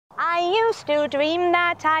used to dream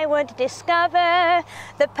that I would discover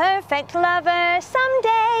the perfect lover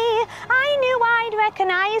someday. I knew I'd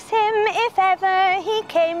recognize him if ever he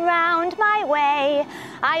came round my way.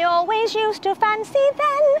 I always used to fancy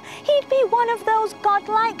then he'd be one of those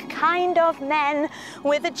godlike kind of men,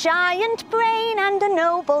 with a giant brain and a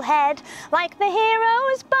noble head, like the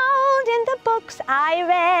heroes bold in the books I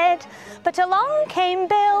read. But along came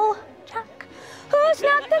Bill, Jack, who's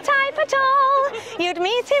not the type at all. You'd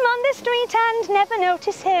meet him on the street and never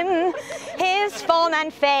notice him. His form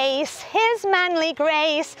and face, his manly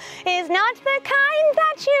grace, is not the kind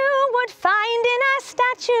that you would find in a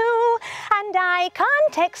statue. And I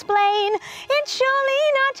can't explain, it's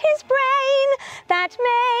surely not his brain that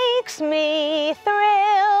makes me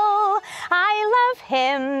thrill. I love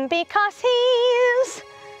him because he's,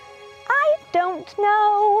 I don't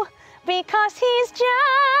know, because he's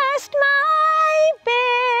just my Bill.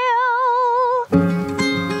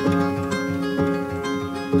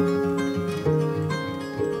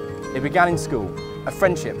 It began in school, a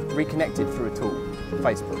friendship reconnected through a tool,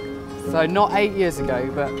 Facebook. So not 8 years ago,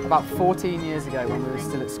 but about 14 years ago when we were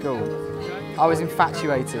still at school, I was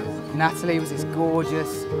infatuated. Natalie was this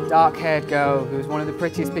gorgeous, dark-haired girl who was one of the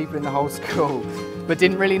prettiest people in the whole school, but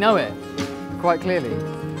didn't really know it, quite clearly.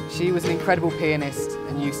 She was an incredible pianist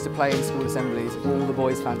and used to play in school assemblies. All the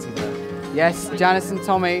boys fancied her. Yes, Janice and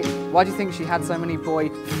Tommy, why do you think she had so many boy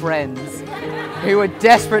friends who were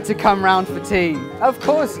desperate to come round for tea? Of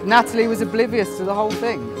course, Natalie was oblivious to the whole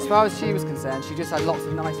thing. As far as she was concerned, she just had lots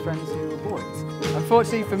of nice friends who were boys.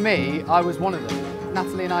 Unfortunately for me, I was one of them.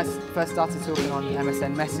 Natalie and I first started talking on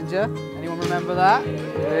MSN Messenger. Anyone remember that?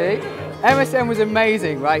 Hey. MSN was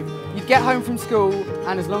amazing, right? You'd get home from school,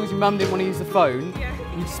 and as long as your mum didn't want to use the phone,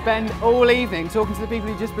 you'd spend all evening talking to the people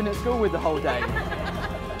you'd just been at school with the whole day.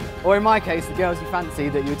 Or in my case, the girls you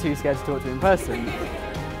fancied that you were too scared to talk to in person.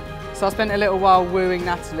 So I spent a little while wooing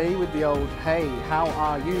Natalie with the old, "Hey, how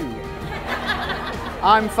are you?"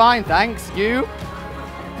 "I'm fine, thanks. You?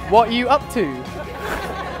 What are you up to?"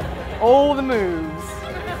 All the moves.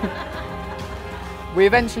 We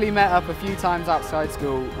eventually met up a few times outside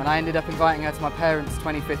school, and I ended up inviting her to my parents'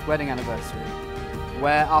 25th wedding anniversary,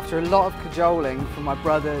 where after a lot of cajoling from my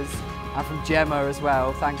brothers and from Gemma as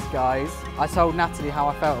well, thanks guys, I told Natalie how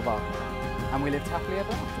I felt about her, and we lived happily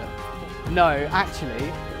ever after. No,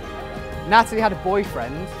 actually, Natalie had a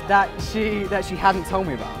boyfriend that she hadn't told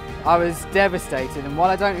me about. I was devastated, and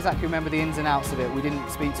while I don't exactly remember the ins and outs of it, we didn't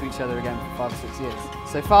speak to each other again for 5 or 6 years.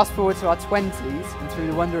 So fast forward to our 20s, and through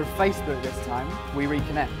the wonder of Facebook this time, we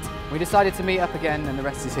reconnect. We decided to meet up again, and the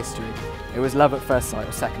rest is history. It was love at first sight,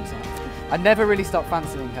 or second sight. I'd never really stopped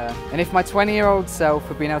fancying her, and if my 20-year-old self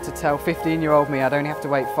had been able to tell 15-year-old me I'd only have to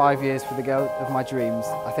wait 5 years for the girl of my dreams,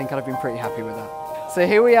 I think I'd have been pretty happy with that. So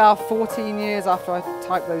here we are, 14 years after I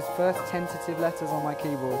typed those first tentative letters on my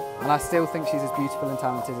keyboard, and I still think she's as beautiful and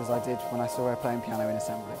talented as I did when I saw her playing piano in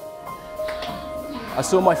assembly. I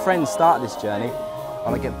saw my friends start this journey,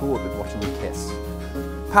 and I get bored with watching them kiss.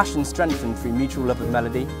 Passion strengthened through mutual love of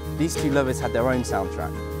melody. These two lovers had their own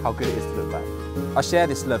soundtrack. How good it is to look back. I share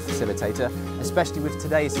this love facilitator, especially with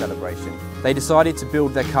today's celebration. They decided to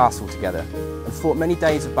build their castle together and fought many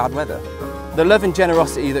days of bad weather. The love and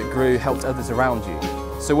generosity that grew helped others around you.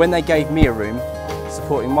 So when they gave me a room,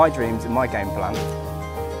 supporting my dreams and my game plan,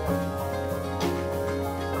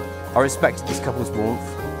 I respected this couple's warmth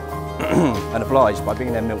and obliged by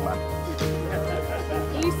being their milkman.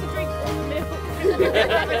 You used to drink all the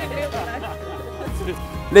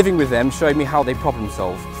milk. Living with them showed me how they problem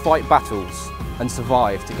solve, fight battles and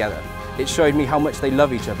survive together. It showed me how much they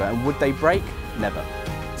love each other, and would they break? Never.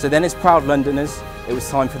 So then, as proud Londoners, it was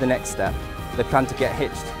time for the next step. They planned to get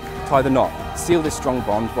hitched, tie the knot, seal this strong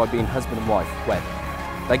bond by being husband and wife, wed.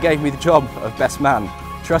 They gave me the job of best man.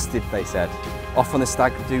 Trusted, they said. Off on the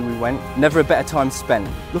stag do we went, never a better time spent.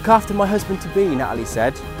 Look after my husband-to-be, Natalie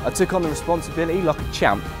said. I took on the responsibility like a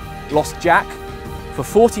champ. Lost Jack for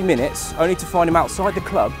 40 minutes, only to find him outside the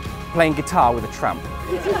club playing guitar with a tramp.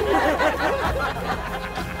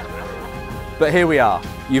 But here we are,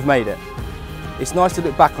 you've made it. It's nice to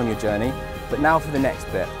look back on your journey, but now for the next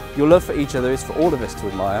bit. Your love for each other is for all of us to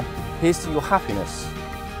admire. Here's to your happiness,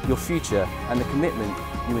 your future, and the commitment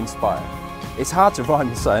you inspire. It's hard to rhyme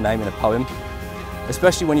your surname in a poem,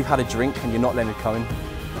 especially when you've had a drink and you're not Leonard Cohen.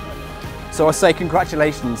 So I say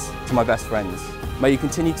congratulations to my best friends. May you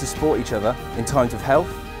continue to support each other in times of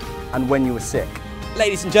health and when you are sick.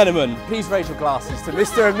 Ladies and gentlemen, please raise your glasses to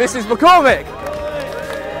Mr. and Mrs. McCormick.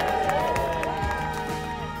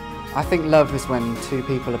 I think love is when two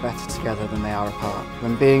people are better together than they are apart.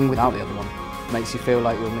 When being without the other one makes you feel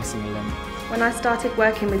like you're missing a limb. When I started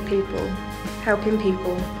working with people, helping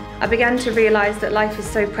people, I began to realise that life is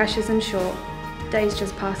so precious and short. Days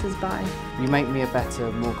just pass us by. You make me a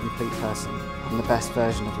better, more complete person. I'm the best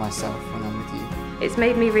version of myself when I'm with you. It's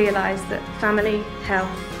made me realise that family,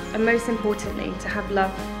 health, and most importantly, to have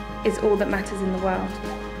love is all that matters in the world.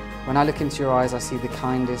 When I look into your eyes, I see the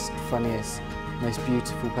kindest, funniest, most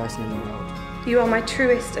beautiful person in the world. You are my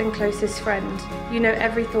truest and closest friend. You know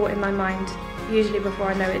every thought in my mind, usually before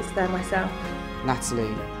I know it's there myself.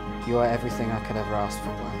 Natalie, you are everything I could ever ask for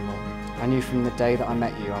and more. I knew from the day that I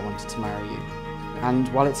met you I wanted to marry you. And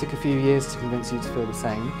while it took a few years to convince you to feel the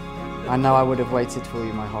same, I know I would have waited for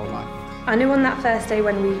you my whole life. I knew on that first day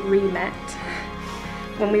when we re-met,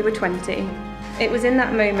 when we were 20, it was in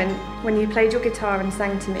that moment when you played your guitar and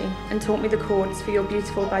sang to me and taught me the chords for You're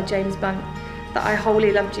Beautiful by James Blunt that I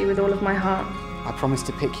wholly loved you with all of my heart. I promise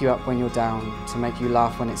to pick you up when you're down, to make you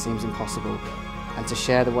laugh when it seems impossible, and to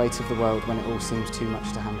share the weight of the world when it all seems too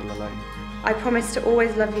much to handle alone. I promise to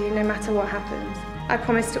always love you no matter what happens. I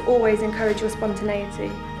promise to always encourage your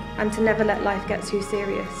spontaneity and to never let life get too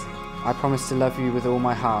serious. I promise to love you with all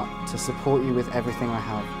my heart, to support you with everything I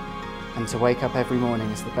have, and to wake up every morning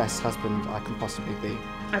as the best husband I can possibly be.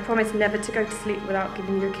 I promise never to go to sleep without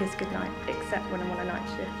giving you a kiss goodnight, except when I'm on a night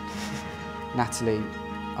shift. Natalie,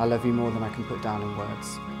 I love you more than I can put down in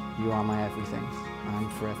words. You are my everything, and I'm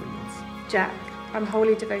forever yours. Jack, I'm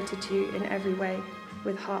wholly devoted to you in every way,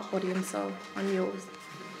 with heart, body and soul. I'm yours.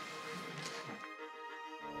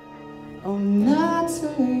 Oh,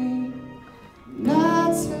 Natalie,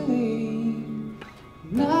 Natalie,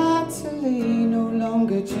 Natalie, no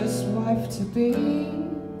longer just wife-to-be.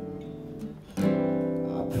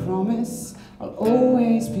 I promise I'll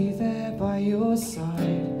always be there by your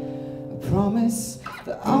side. I promise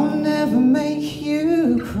that I'll never make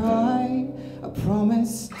you cry. I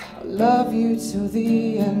promise I'll love you till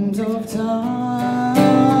the end of time.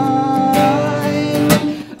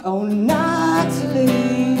 Oh,